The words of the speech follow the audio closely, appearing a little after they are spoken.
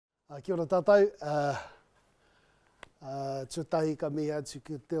Kia ora tātou, tūtahi ka mihi atu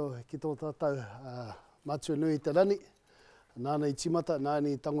ki tō tātou matu nui te rani. Nānei timata,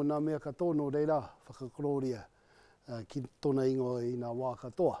 nānei tango nā mea katoa no reira whakakororia ki tōna ingo i ngā wā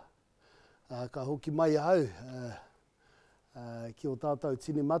katoa. Ka hoki mai ahau ki o tātou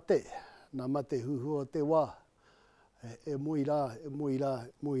tini mate, nā mate huhua te wā, e mui rā, e mui rā,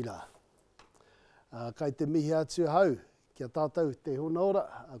 e mui rā. Kai te mihi atu ahau, kia tātou te hona ora,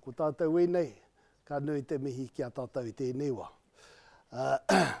 ko tātou e nei, ka nui te mihi kia tātou i tēnei wā.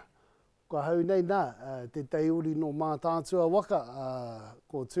 Ko hau nei nā, te teiuri no mātātua waka,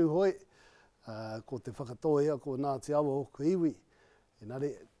 ko tūhoi, ko te whakatohia, ko Ngāti Awa Hoku Iwi.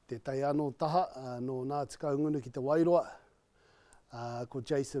 Engari, te tei anō taha no Ngāti Kaungunu ki te Wairoa, ko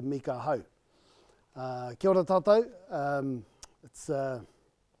Paul Mika hau. Kia ora tātou, it's a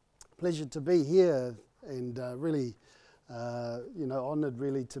pleasure to be here and really honoured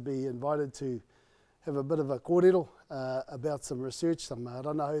really to be invited to have a bit of a kōrero about some research, some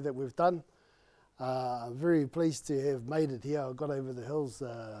ranahau that we've done. I'm very pleased to have made it here. I got over the hills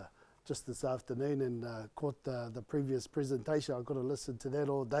just this afternoon and caught the previous presentation. I got to listen to that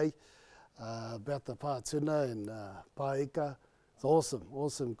all day about the pātuna and paika. It's awesome,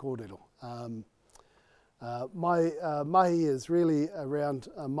 awesome kōrero. My mahi is really around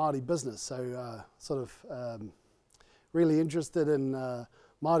Māori business, so really interested in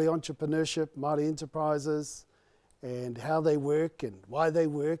Māori entrepreneurship, Māori enterprises, and how they work and why they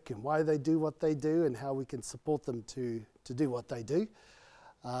do what they do, and how we can support them to do what they do.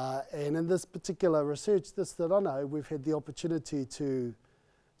 And in this particular research, this Rana, we've had the opportunity to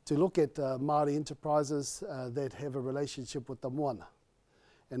look at Māori enterprises that have a relationship with the moana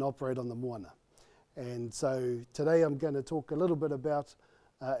and operate on the moana. And so today I'm going to talk a little bit about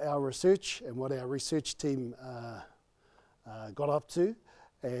our research and what our research team got up to,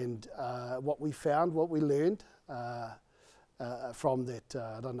 and what we found, what we learned from that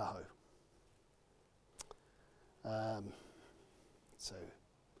ranahau. So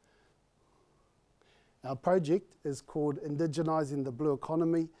our project is called Indigenizing the Blue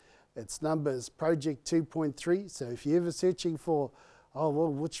Economy. Its number is Project 2.3. So if you're ever searching for,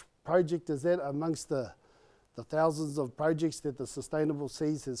 which project is that amongst the thousands of projects that the Sustainable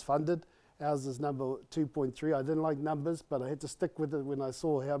Seas has funded, ours is number 2.3. I didn't like numbers, but I had to stick with it when I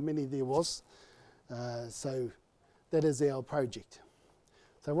saw how many there was. So that is our project.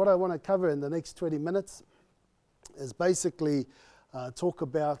 So what I want to cover in the next 20 minutes is basically talk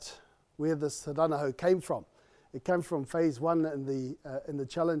about where this ranahau came from. It came from phase 1 in the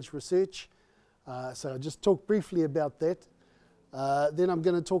challenge research. So I'll just talk briefly about that. Then I'm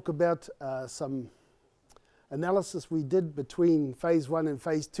going to talk about some analysis we did between phase 1 and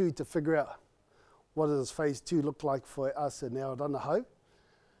phase 2 to figure out what does phase 2 look like for us in our ranahau.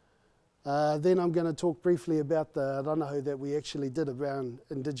 Then I'm going to talk briefly about the ranahau that we actually did around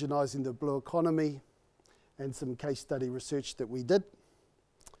indigenizing the blue economy and some case study research that we did.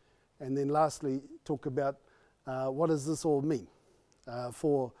 And then lastly, talk about what does this all mean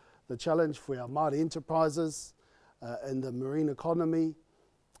for the challenge for our Māori enterprises in the marine economy,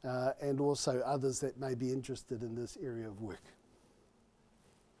 and also others that may be interested in this area of work.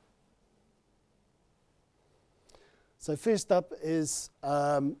 So first up is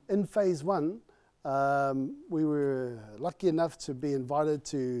in phase 1, we were lucky enough to be invited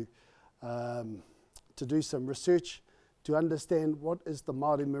to do some research to understand what is the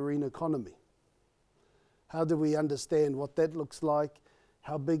Māori marine economy. How do we understand what that looks like,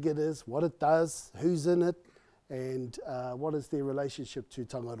 how big it is, what it does, who's in it, and what is their relationship to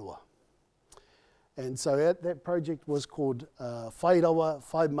tangaroa. And so that project was called Whai Rawa,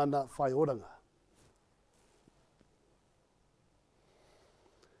 Whai Mana, Whai Oranga.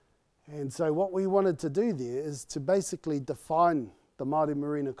 And so what we wanted to do there is to basically define the Māori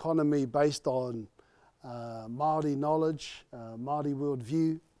marine economy based on Māori knowledge, Māori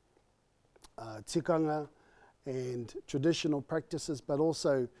worldview, tikanga and traditional practices, but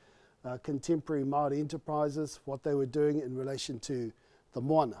also contemporary Māori enterprises, what they were doing in relation to the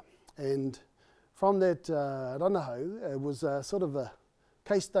moana. And from that ranahau, it was sort of a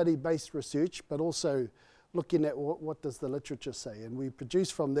case study based research, but also looking at what does the literature say. And we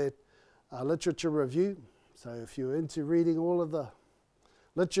produced from that literature review. So if you're into reading all of the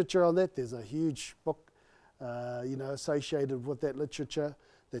literature on that, there's a huge book associated with that literature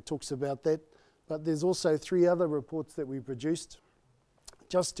that talks about that. But there's also 3 other reports that we produced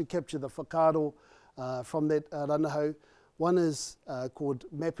just to capture the whakaaro from that ranahau. One is called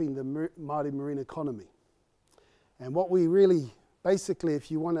Mapping the Māori Marine Economy. And what we really, basically,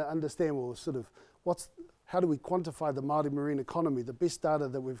 if you want to understand, well, sort of how do we quantify the Māori marine economy? The best data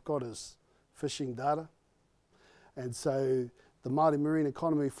that we've got is fishing data. And so the Māori marine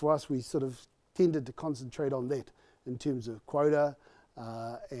economy for us, we sort of tended to concentrate on that in terms of quota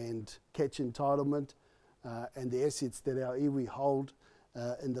and catch entitlement and the assets that our iwi hold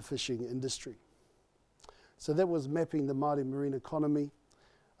in the fishing industry. So that was mapping the Māori marine economy.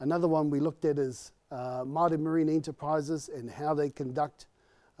 Another one we looked at is Māori marine enterprises and how they conduct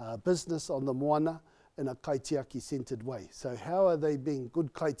business on the moana in a kaitiaki-centred way. So how are they being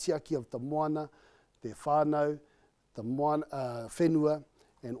good kaitiaki of the moana, their whānau, the moana, whenua,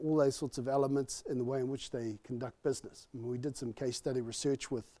 and all those sorts of elements in the way in which they conduct business. And we did some case study research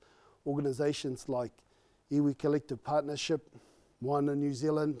with organisations like Iwi Collective Partnership, Moana New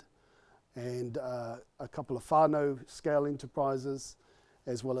Zealand, and a couple of whānau scale enterprises,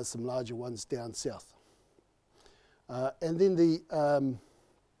 as well as some larger ones down south.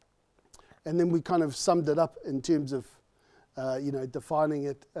 And then we kind of summed it up in terms of defining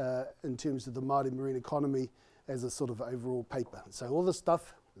it in terms of the Māori marine economy as a sort of overall paper. So all this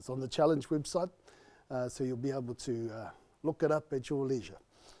stuff is on the Challenge website, so you'll be able to look it up at your leisure.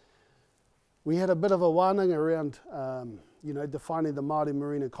 We had a bit of a wānanga around defining the Māori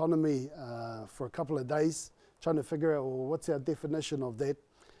marine economy for a couple of days, trying to figure out, well, what's our definition of that?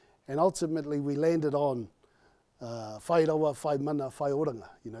 And ultimately we landed on whai rawa, whai mana, whai oranga,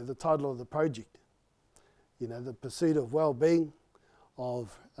 the title of the project. The pursuit of well-being,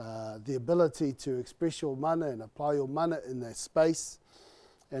 of the ability to express your mana and apply your mana in that space,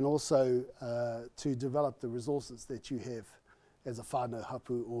 and also to develop the resources that you have as a whānau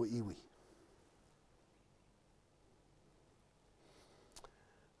hapu or iwi.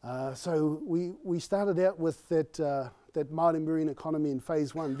 So we started out with that Māori marine economy in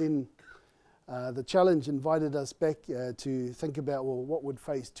phase one. Then the challenge invited us back to think about, well, what would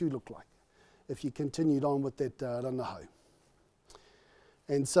phase two look like if you continued on with that rangahau.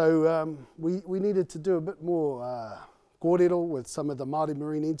 And so we needed to do a bit more kōrero with some of the Māori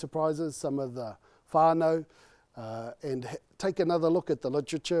marine enterprises, some of the whānau, and take another look at the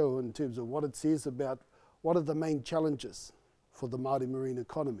literature in terms of what it says about what are the main challenges for the Māori marine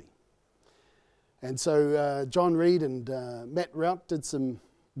economy. And so John Reid and Matt Rout did some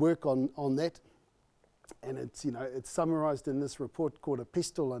work on that, and it's summarised in this report called a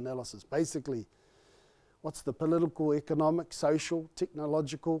pestle analysis. Basically, what's the political, economic, social,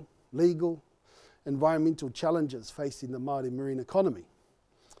 technological, legal, environmental challenges facing the Māori marine economy?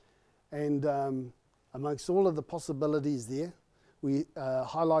 And amongst all of the possibilities there, we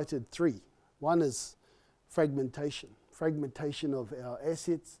highlighted three. One is fragmentation of our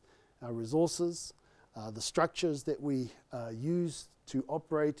assets, our resources, the structures that we use to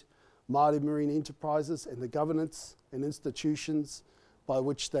operate Māori marine enterprises, and the governance and institutions by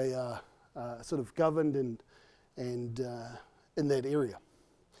which they are sort of governed and in that area.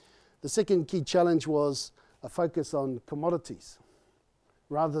 The second key challenge was a focus on commodities.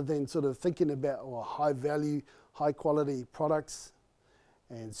 Rather than sort of thinking about high value, high quality products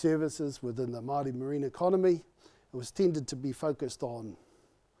and services within the Māori marine economy, it was tended to be focused on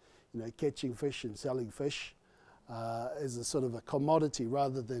catching fish and selling fish as a sort of a commodity,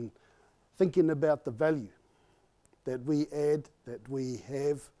 rather than thinking about the value that we add, that we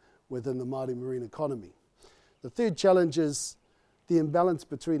have within the Māori marine economy. The third challenge is the imbalance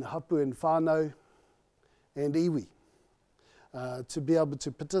between hapu and whānau and iwi to be able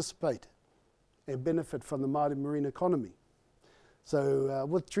to participate and benefit from the Māori marine economy. So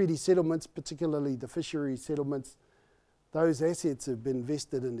with treaty settlements, particularly the fishery settlements, those assets have been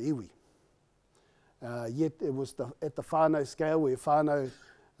vested in iwi. Yet it was at the whānau scale where whānau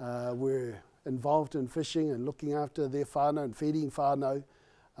were involved in fishing and looking after their whānau and feeding whānau.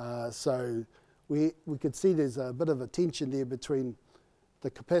 So we could see there's a bit of a tension there between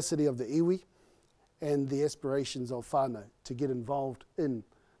the capacity of the iwi and the aspirations of whānau to get involved in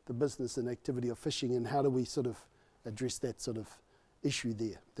the business and activity of fishing, and how do we sort of address that sort of issue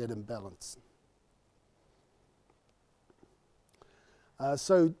there, that imbalance.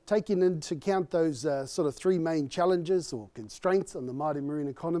 So taking into account those sort of three main challenges or constraints on the Māori marine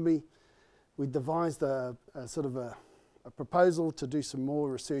economy, we devised a sort of a proposal to do some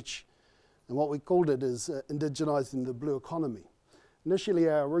more research, and what we called it is indigenising the blue economy. Initially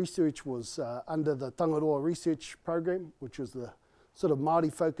our research was under the Tangaroa Research Program, which was the sort of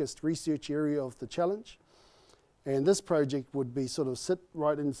Māori focused research area of the challenge, and this project would be sort of sit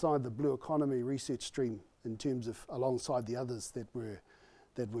right inside the blue economy research stream in terms of alongside the others that were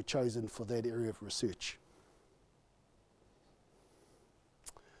chosen for that area of research.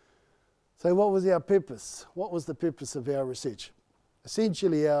 So what was our purpose? What was the purpose of our research?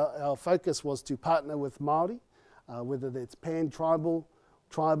 essentially our focus was to partner with Māori, whether that's pan-tribal,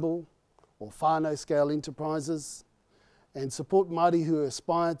 tribal or whānau scale enterprises, and support Māori who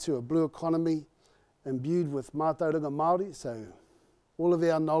aspire to a blue economy imbued with mātauranga Māori, so all of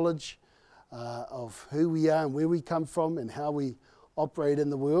our knowledge of who we are and where we come from and how we operate in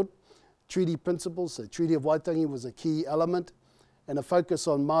the world. Treaty principles, so Treaty of Waitangi was a key element, and a focus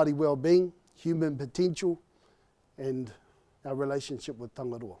on Māori well-being, human potential, and our relationship with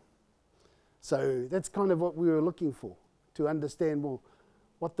Tangaroa. So that's kind of what we were looking for, to understand, well,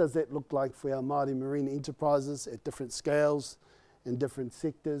 what does that look like for our Māori marine enterprises at different scales, in different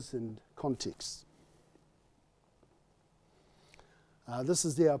sectors and contexts. This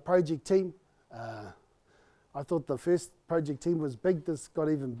is our project team. I thought the first project team was big. This got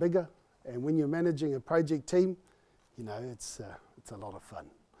even bigger. And when you're managing a project team, you know, it's a lot of fun.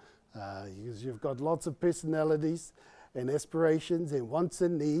 Because you've got lots of personalities and aspirations and wants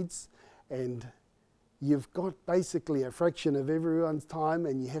and needs, and you've got basically a fraction of everyone's time,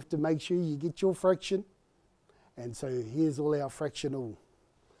 and you have to make sure you get your fraction. And so here's all our fractional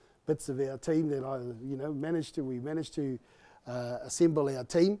bits of our team that we managed to assemble our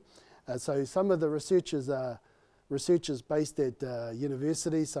team. So some of the researchers are researchers based at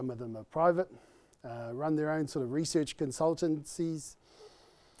universities, some of them are private, run their own sort of research consultancies,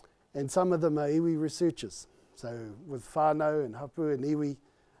 and some of them are iwi researchers, so with whānau and hapu and iwi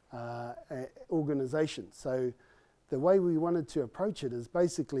organisations. So the way we wanted to approach it is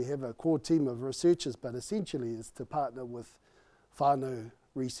basically have a core team of researchers, but essentially is to partner with whānau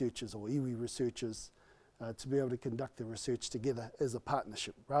researchers or iwi researchers to be able to conduct the research together as a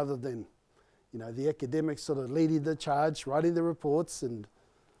partnership, rather than the academics sort of leading the charge, writing the reports and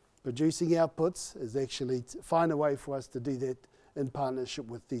producing outputs, is actually to find a way for us to do that in partnership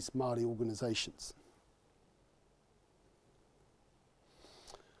with these Māori organisations.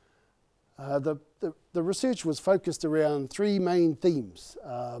 The research was focused around three main themes.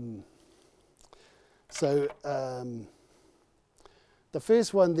 The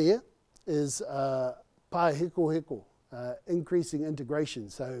first one there is pāhekoheko, increasing integration.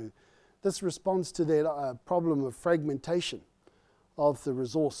 So this responds to that problem of fragmentation of the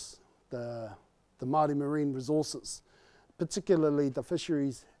resource, the Māori marine resources, particularly the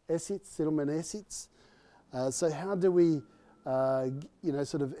fisheries assets, settlement assets. So how do we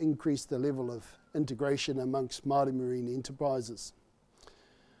sort of increase the level of integration amongst Māori marine enterprises?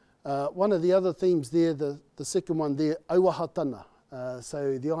 One of the other themes there, the second one there, auahatana.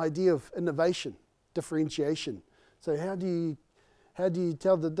 So the idea of innovation, differentiation. So how do you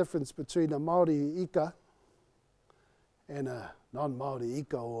tell the difference between a Māori ika and a non-Māori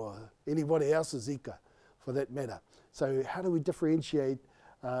ika, or anybody else's ika for that matter? So how do we differentiate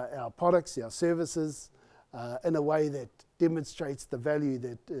our products, our services, in a way that demonstrates the value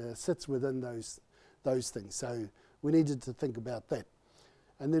that sits within those things? So we needed to think about that.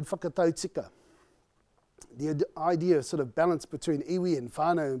 And then whakatautika, the idea of sort of balance between iwi and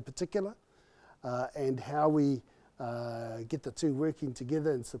whānau in particular, and how we get the two working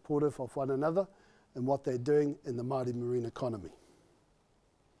together and supportive of one another and what they're doing in the Māori marine economy.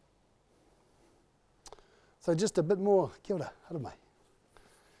 So just a bit more, kia ora, haramai.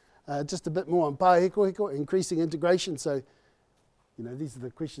 Just a bit more on pāhekoheko, increasing integration. So, these are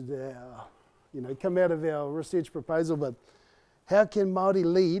the questions that come out of our research proposal, but how can Māori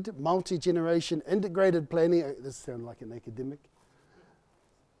lead multi-generation integrated planning, this sounds like an academic,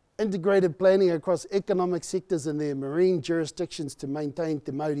 integrated planning across economic sectors in their marine jurisdictions to maintain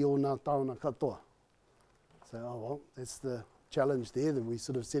te mauri o ngā taona katoa? So, that's the challenge there that we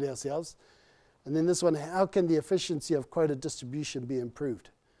sort of set ourselves. And then this one, how can the efficiency of quota distribution be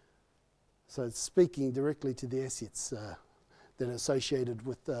improved? So it's speaking directly to the assets that are associated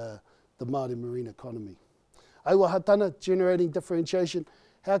with the Māori marine economy. Auahatana, generating differentiation.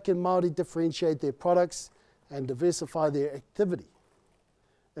 How can Māori differentiate their products and diversify their activity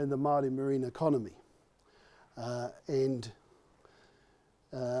in the Māori marine economy? Not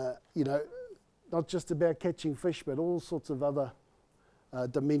just about catching fish, but all sorts of other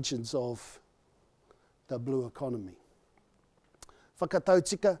dimensions of the blue economy.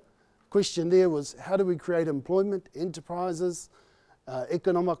 Whakatautika, question there was, how do we create employment, enterprises,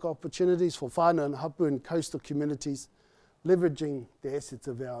 economic opportunities for whānau and hapu and coastal communities, leveraging the assets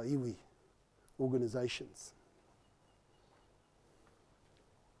of our iwi organisations?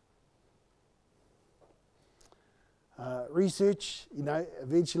 Research,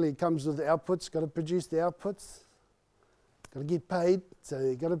 eventually comes with outputs, got to produce the outputs, got to get paid, so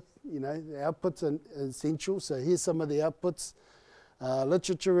you got to, the outputs are essential. So here's some of the outputs.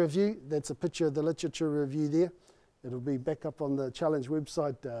 Literature review, that's a picture of the literature review there. It'll be back up on the challenge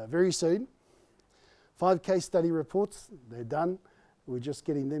website very soon. 5 case study reports, they're done. We're just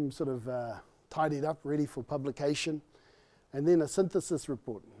getting them sort of tidied up, ready for publication. And then a synthesis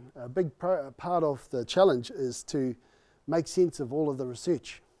report. A big part of the challenge is to make sense of all of the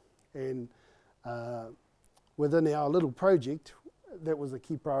research. And within our little project, that was a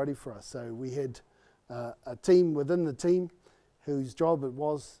key priority for us. So we had a team within the team whose job it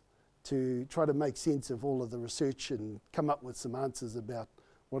was to try to make sense of all of the research and come up with some answers about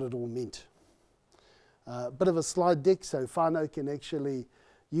what it all meant. A bit of a slide deck, so whānau can actually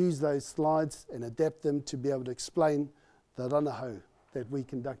use those slides and adapt them to be able to explain the ranahau that we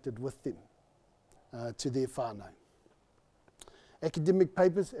conducted with them to their whānau. Academic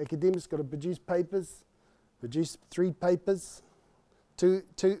papers, academics got to produce papers, produce 3 papers,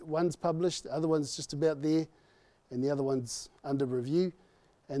 one's published, the other one's just about there, and the other one's under review,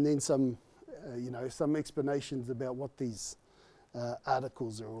 and then some, some explanations about what these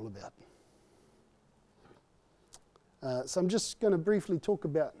articles are all about. So I'm just going to briefly talk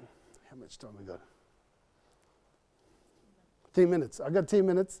about, how much time we got? 10 minutes. I got 10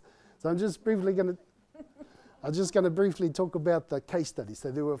 minutes, so I'm just briefly going to briefly talk about the case studies.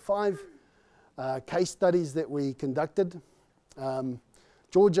 So there were 5 case studies that we conducted.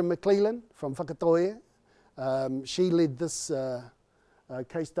 Georgia McClellan from Whakatoa, she led this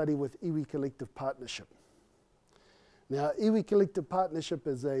case study with Iwi Collective Partnership. Now, Iwi Collective Partnership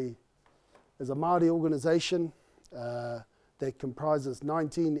is a Māori organisation that comprises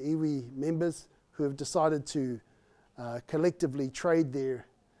 19 iwi members who have decided to collectively trade their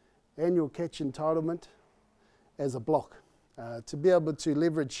annual catch entitlement as a block to be able to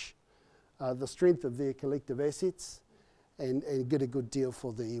leverage the strength of their collective assets and get a good deal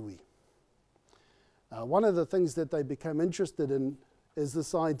for the iwi. One of the things that they become interested in is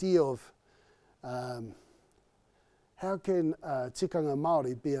this idea of how can tikanga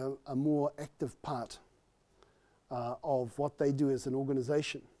Māori be a more active part of what they do as an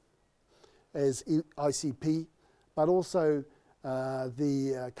organisation, as ICP, but also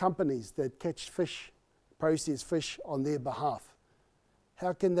the companies that catch fish, process fish on their behalf.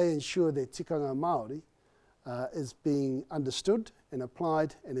 How can they ensure that tikanga Māori is being understood and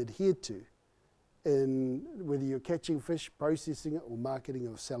applied and adhered to in whether you're catching fish, processing it, or marketing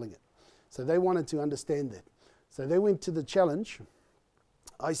or selling it? So they wanted to understand that. So they went to the challenge.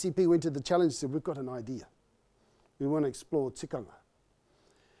 ICP went to the challenge and said, we've got an idea. We want to explore tikanga.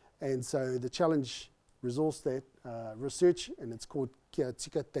 And so the challenge resourced that research, and it's called Kia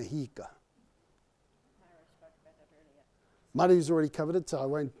Tika Te Hika. Mari's already covered it, so I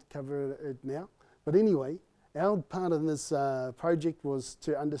won't cover it now. But anyway, our part of this project was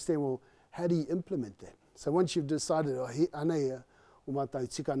to understand, well, how do you implement that? So once you've decided, anei o mātou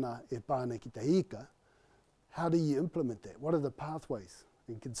tikana e pāne ki te hika, how do you implement that? What are the pathways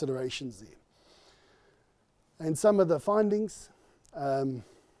and considerations there? And some of the findings,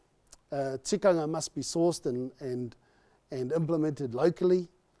 tikanga must be sourced and implemented locally.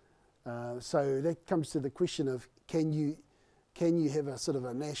 So that comes to the question of can you have a sort of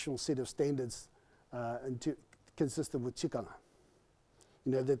a national set of standards consistent with tikanga,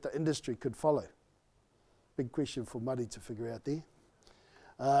 that the industry could follow. Big question for Māori to figure out there.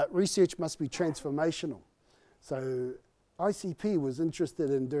 Research must be transformational. So ICP was interested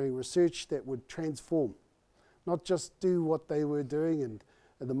in doing research that would transform, not just do what they were doing in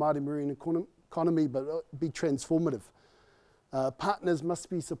the Māori marine economy, but be transformative. Partners must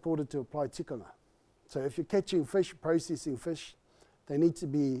be supported to apply tikanga. So if you're catching fish, processing fish, they need to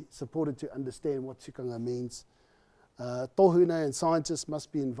be supported to understand what tikanga means. Tohunei and scientists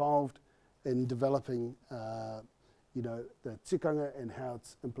must be involved in developing the tikanga and how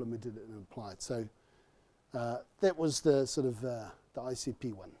it's implemented and applied. So that was the sort of the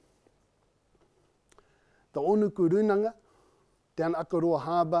ICP one. The Onuku Runanga, down Akaroa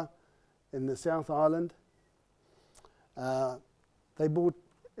Harbour in the South Island, they bought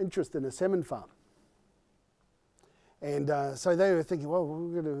interest in a salmon farm. And so they were thinking, well,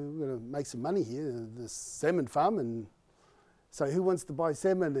 we're going to make some money here, this salmon farm, and so who wants to buy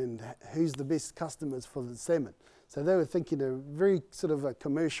salmon and who's the best customers for the salmon? So they were thinking a very sort of a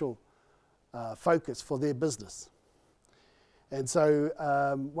commercial focus for their business. And so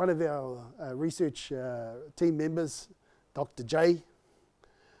one of our research team members, Dr. J,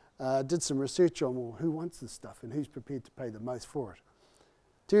 did some research on, well, who wants this stuff and who's prepared to pay the most for it.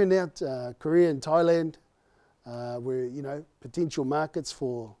 Turned out Korea and Thailand were, potential markets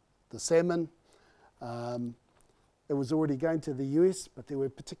for the salmon. It was already going to the US, but there were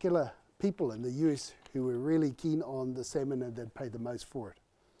particular people in the US who were really keen on the salmon and they'd pay the most for it.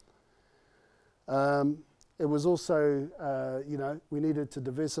 it was also, you know, we needed to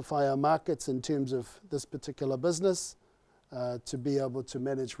diversify our markets in terms of this particular business to be able to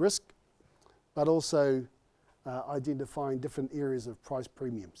manage risk, but also identifying different areas of price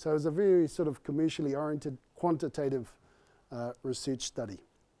premium. So it was a very sort of commercially oriented, quantitative research study.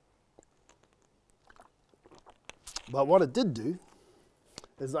 But what it did do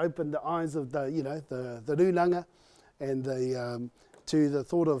is open the eyes of the, you know, the runanga and the, to the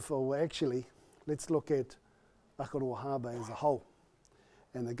thought of, oh, well, actually, let's look at Akaroa Harbour as a whole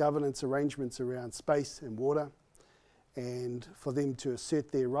and the governance arrangements around space and water, and for them to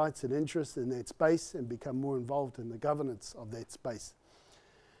assert their rights and interests in that space and become more involved in the governance of that space.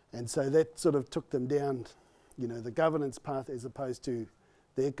 And so that sort of took them down, you know, the governance path as opposed to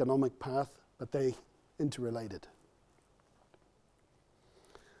the economic path, but they interrelated.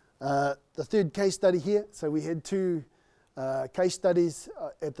 The third case study here, so we had two case studies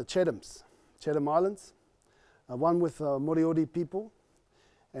at the Chatham Islands, one with Moriori people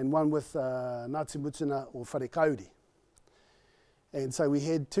and one with Ngāti Mutuna or Wharekauri. And so we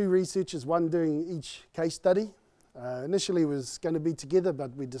had two researchers, one doing each case study. Initially it was going to be together,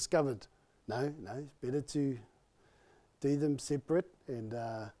 but we discovered, no, it's better to do them separate and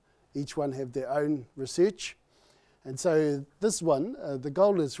each one have their own research. And so this one, the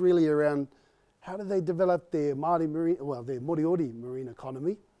goal is really around how do they develop their Māori marine, well, their Moriori marine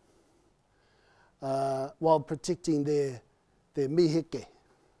economy while protecting their miheke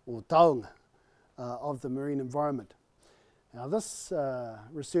or taonga of the marine environment. Now this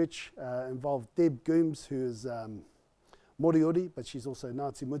research involved Deb Goombs, who is Moriori, but she's also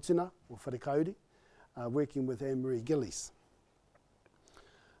Ngāti Mutuna or Wharekauri, working with Anne-Marie Gillies.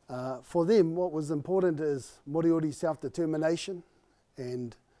 For them, what was important is Moriori self-determination,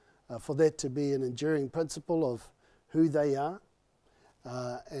 and for that to be an enduring principle of who they are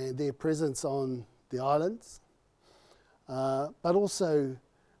and their presence on the islands, but also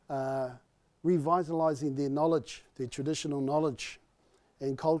revitalising their knowledge, their traditional knowledge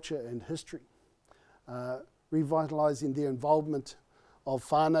and culture and history, revitalising their involvement of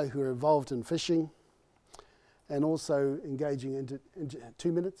whānau who are involved in fishing, and also engaging into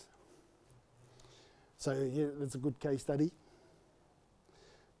 2 minutes. So yeah, that's a good case study.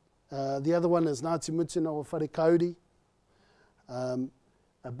 The other one is Ngāti Mutuna or Wharekauri.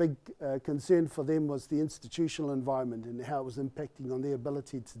 A big concern for them was the institutional environment and how it was impacting on their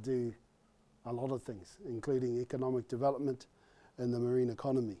ability to do a lot of things, including economic development and the marine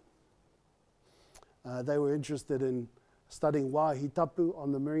economy. They were interested in studying wāhi tapu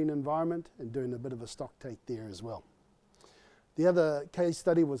on the marine environment and doing a bit of a stock take there as well. The other case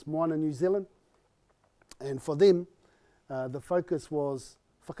study was Moana, New Zealand, and for them the focus was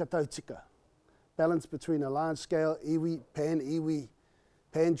whakatautika, balance between a large-scale iwi,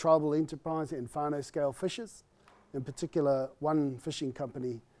 pan-tribal enterprise and whānau-scale fishers, in particular one fishing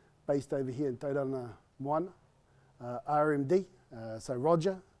company based over here in Tauranga, Moana, RMD, so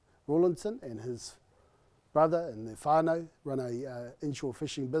Roger Rawlinson and his brother and their whānau run a inshore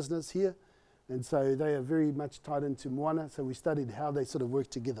fishing business here, and so they are very much tied into Moana, so we studied how they sort of work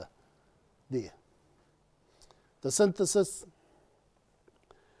together there. The synthesis,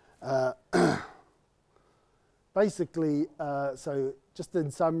 basically, so just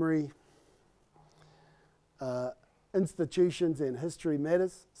in summary, institutions and history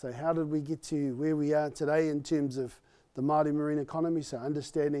matters. So how did we get to where we are today in terms of the Māori marine economy? So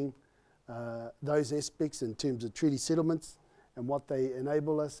understanding those aspects in terms of treaty settlements and what they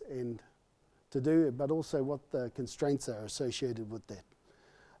enable us and to do, but also what the constraints are associated with that.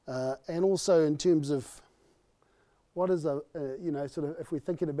 And also in terms of what is a, you know, sort of if we're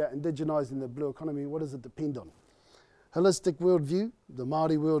thinking about indigenising the blue economy, what does it depend on? Holistic worldview, the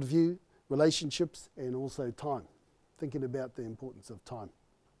Māori worldview, relationships, and also time, thinking about the importance of time.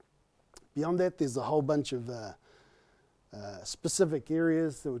 Beyond that, there's a whole bunch of specific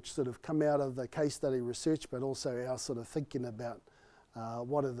areas which sort of come out of the case study research, but also our sort of thinking about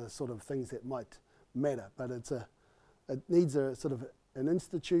what are the sort of things that might matter. But it needs a sort of an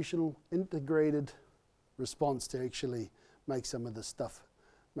institutional, integrated response to actually make some of the stuff,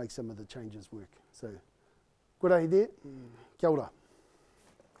 make some of the changes work. So, good idea. Kia ora.